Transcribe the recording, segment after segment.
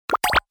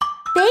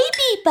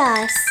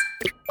Bus.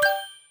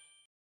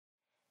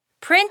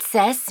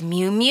 Princess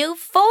Miumiu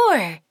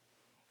 4.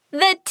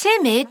 The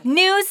timid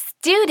new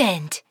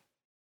student.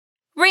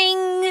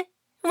 Ring,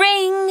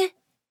 ring.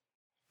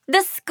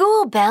 The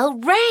school bell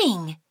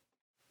rang.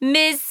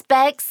 Miss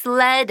Specs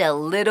led a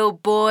little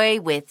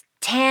boy with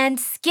tan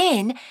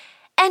skin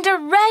and a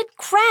red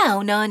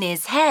crown on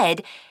his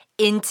head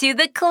into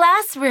the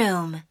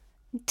classroom.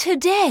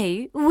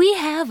 Today we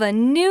have a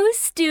new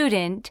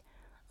student.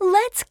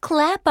 Let's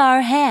clap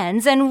our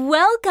hands and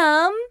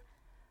welcome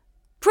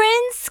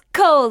Prince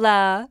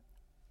Cola.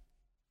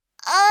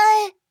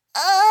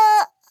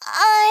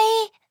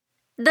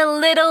 The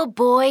little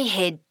boy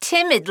hid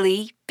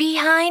timidly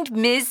behind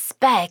Miss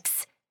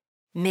Specs.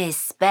 Miss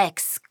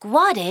Specs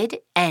squatted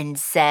and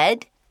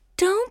said,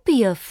 Don't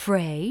be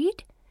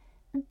afraid.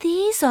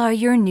 These are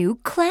your new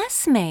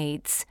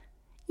classmates.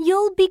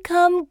 You'll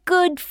become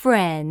good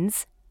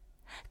friends.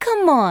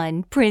 Come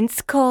on,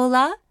 Prince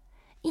Cola.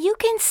 You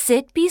can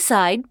sit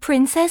beside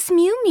Princess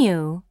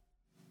Miumiu.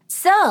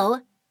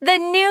 So, the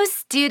new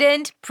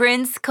student,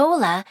 Prince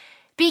Cola,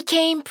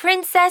 became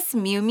Princess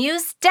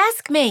Miumiu's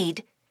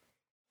deskmate.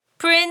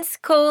 Prince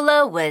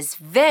Cola was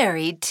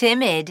very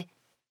timid.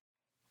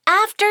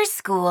 After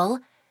school,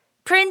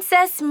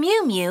 Princess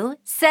Miumiu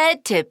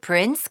said to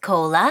Prince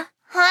Cola,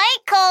 Hi,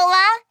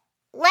 Cola.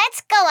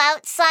 Let's go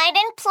outside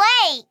and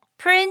play.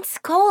 Prince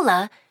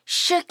Cola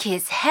shook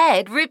his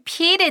head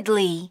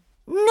repeatedly.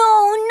 No.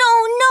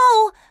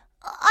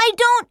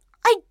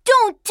 I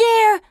don't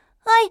dare.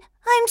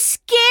 I'm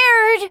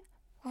scared.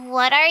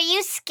 What are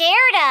you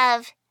scared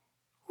of?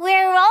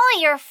 We're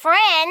all your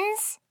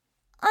friends.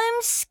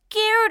 I'm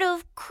scared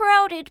of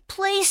crowded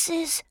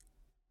places.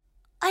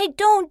 I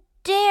don't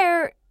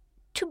dare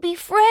to be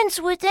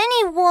friends with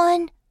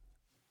anyone.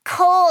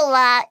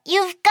 Cola,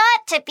 you've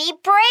got to be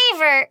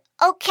braver,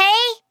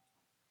 okay?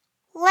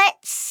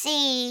 Let's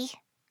see.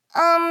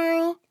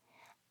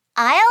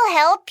 I'll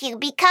help you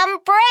become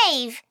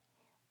brave.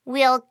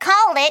 We'll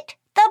call it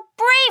the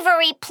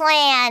Bravery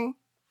Plan.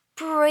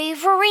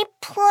 Bravery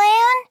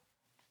Plan?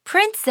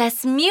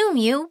 Princess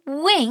Miumiu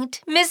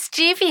winked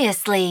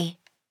mischievously.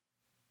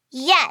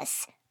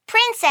 Yes,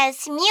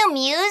 Princess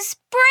Miumiu's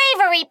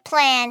Bravery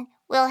Plan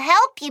will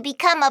help you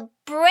become a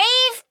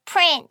brave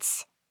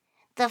prince.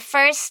 The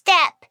first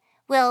step,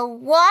 we'll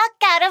walk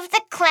out of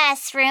the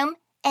classroom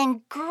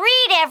and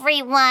greet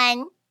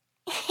everyone.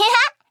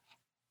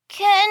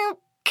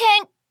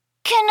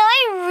 Can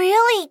I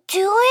really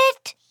do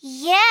it?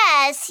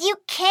 Yes, you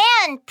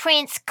can,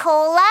 Prince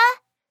Cola.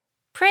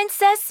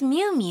 Princess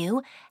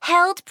Miumiu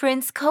held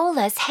Prince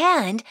Cola's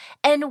hand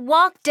and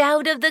walked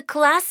out of the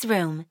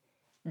classroom.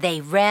 They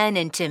ran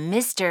into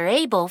Mr.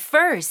 Abel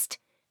first.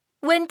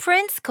 When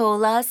Prince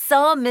Cola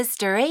saw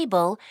Mr.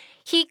 Abel,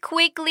 he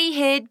quickly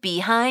hid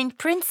behind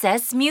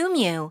Princess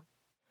Miumiu.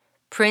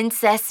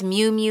 Princess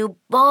Miumiu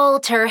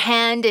balled her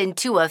hand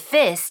into a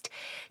fist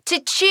to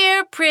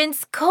cheer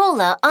Prince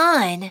Cola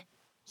on.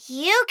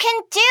 You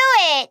can do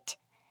it!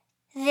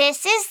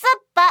 This is the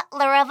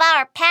butler of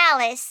our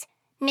palace,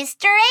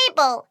 Mr.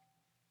 Abel.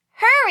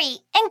 Hurry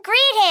and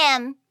greet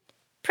him.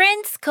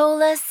 Prince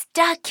Cola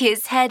stuck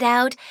his head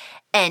out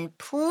and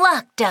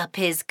plucked up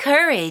his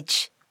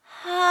courage.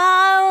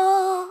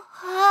 How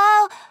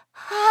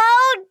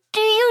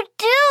do you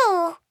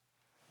do?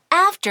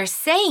 After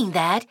saying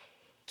that,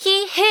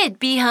 he hid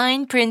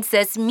behind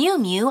Princess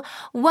Miumiu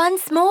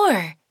once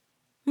more.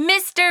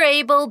 Mr.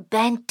 Abel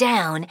bent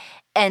down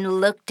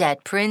and looked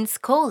at Prince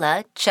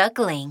Cola,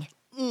 chuckling.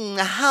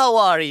 How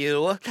are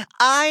you?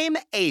 I'm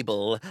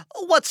Abel.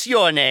 What's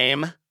your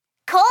name?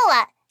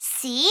 Cola,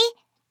 see?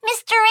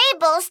 Mr.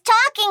 Abel's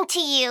talking to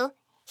you.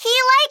 He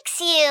likes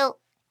you.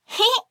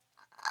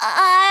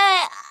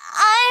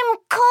 I'm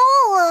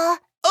Cola.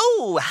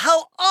 Oh,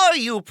 how are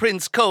you,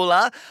 Prince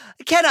Cola?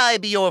 Can I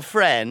be your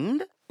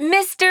friend?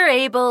 Mr.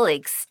 Abel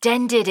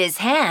extended his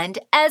hand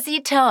as he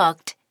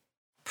talked.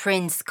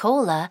 Prince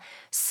Cola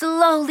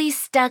slowly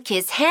stuck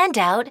his hand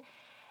out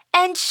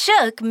and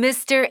shook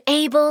Mr.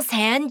 Abel's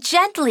hand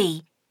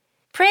gently.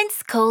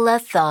 Prince Cola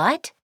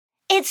thought,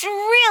 It's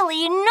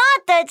really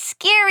not that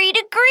scary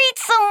to greet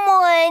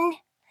someone.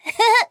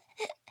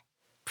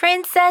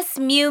 Princess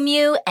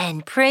Miumiu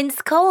and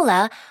Prince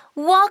Cola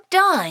walked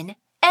on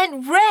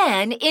and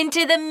ran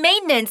into the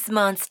maintenance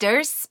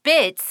monster,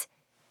 Spitz.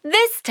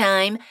 This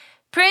time,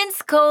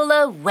 Prince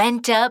Cola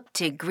went up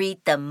to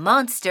greet the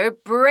monster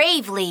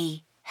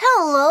bravely.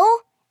 Hello.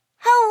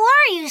 How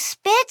are you,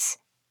 Spitz?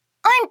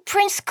 I'm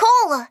Prince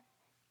Cola.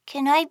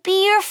 Can I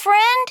be your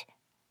friend?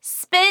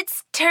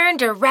 Spitz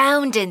turned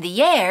around in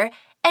the air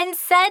and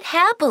said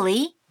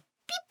happily,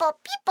 Peepo,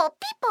 peepo,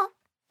 peepo.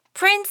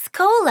 Prince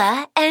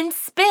Cola and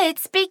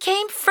Spitz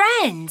became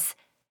friends.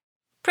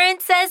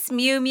 Princess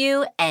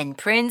Miumiu and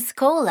Prince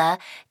Cola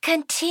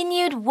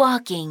continued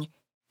walking.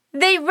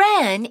 They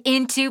ran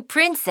into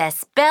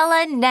Princess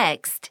Bella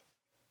next.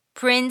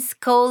 Prince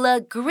Cola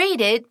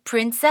greeted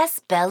Princess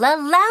Bella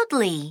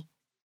loudly.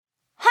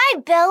 Hi,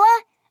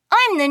 Bella.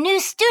 I'm the new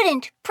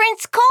student,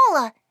 Prince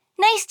Cola.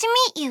 Nice to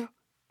meet you.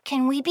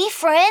 Can we be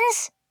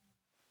friends?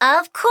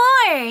 Of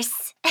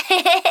course!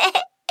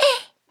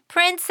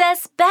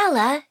 Princess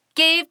Bella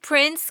gave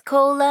Prince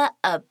Cola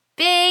a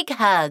big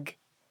hug.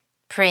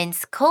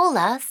 Prince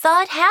Cola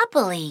thought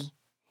happily.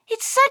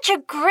 It's such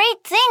a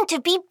great thing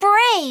to be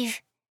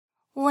brave.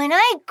 When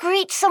I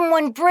greet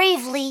someone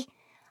bravely,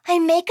 I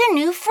make a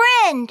new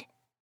friend.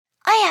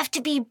 I have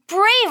to be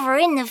braver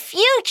in the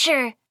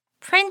future.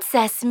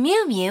 Princess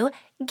Miumiu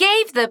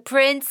gave the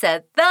prince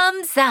a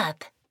thumbs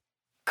up.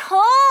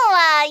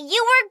 Cola,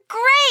 you were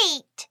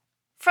great!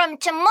 From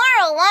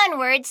tomorrow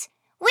onwards,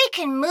 we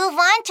can move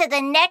on to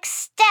the next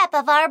step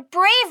of our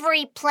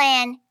bravery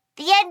plan,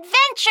 the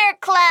Adventure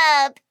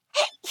Club.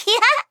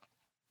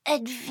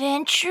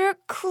 Adventure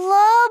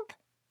Club?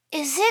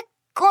 Is it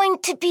going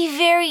to be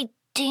very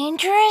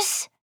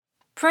dangerous?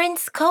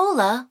 Prince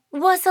Cola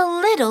was a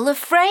little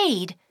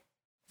afraid.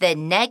 The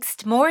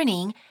next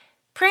morning,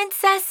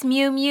 Princess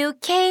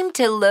Miumiu came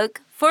to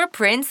look for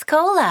Prince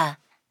Cola.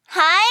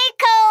 Hi,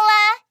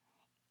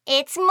 Cola.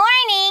 It's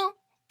morning.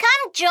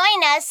 Come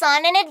join us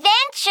on an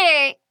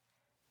adventure.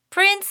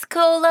 Prince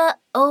Cola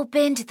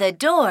opened the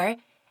door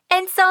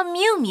and saw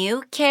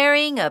Miumiu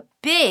carrying a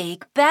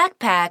big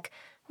backpack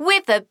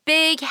with a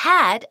big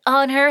hat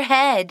on her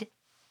head.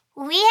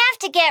 We have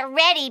to get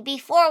ready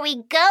before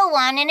we go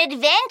on an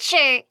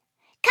adventure.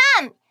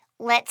 Come,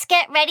 let's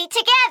get ready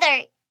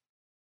together.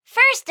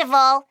 First of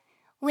all,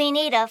 we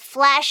need a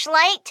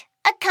flashlight,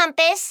 a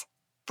compass,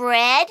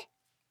 bread,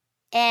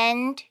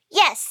 and,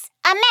 yes,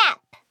 a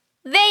map.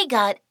 They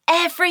got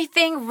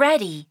everything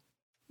ready.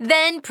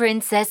 Then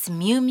Princess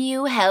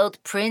Miumiu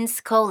held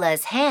Prince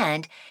Cola's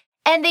hand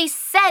and they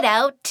set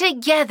out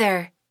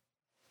together.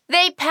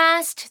 They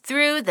passed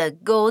through the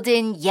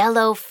golden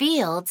yellow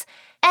fields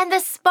and the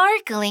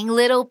sparkling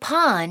little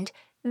pond,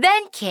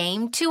 then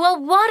came to a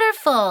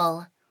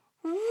waterfall.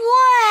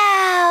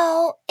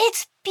 Wow!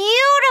 It's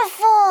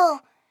beautiful!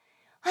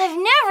 I've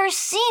never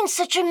seen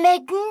such a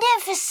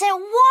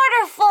magnificent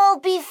waterfall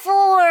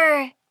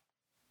before.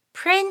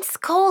 Prince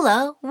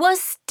Cola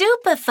was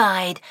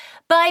stupefied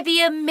by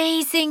the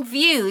amazing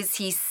views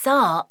he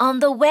saw on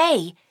the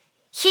way.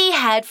 He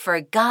had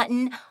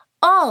forgotten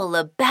all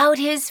about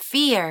his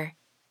fear.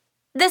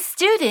 The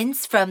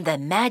students from the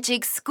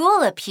magic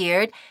school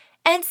appeared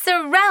and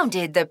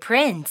surrounded the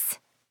prince.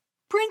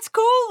 Prince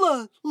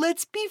Cola,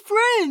 let's be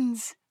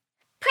friends.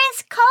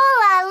 Prince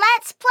Cola,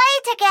 let's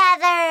play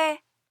together.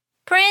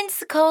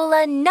 Prince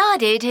Cola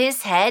nodded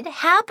his head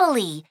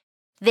happily.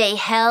 They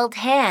held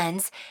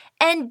hands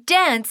and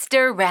danced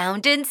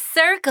around in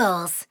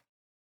circles.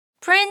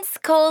 Prince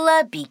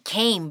Cola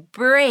became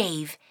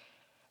brave,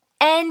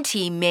 and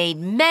he made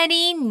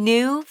many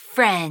new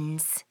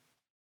friends.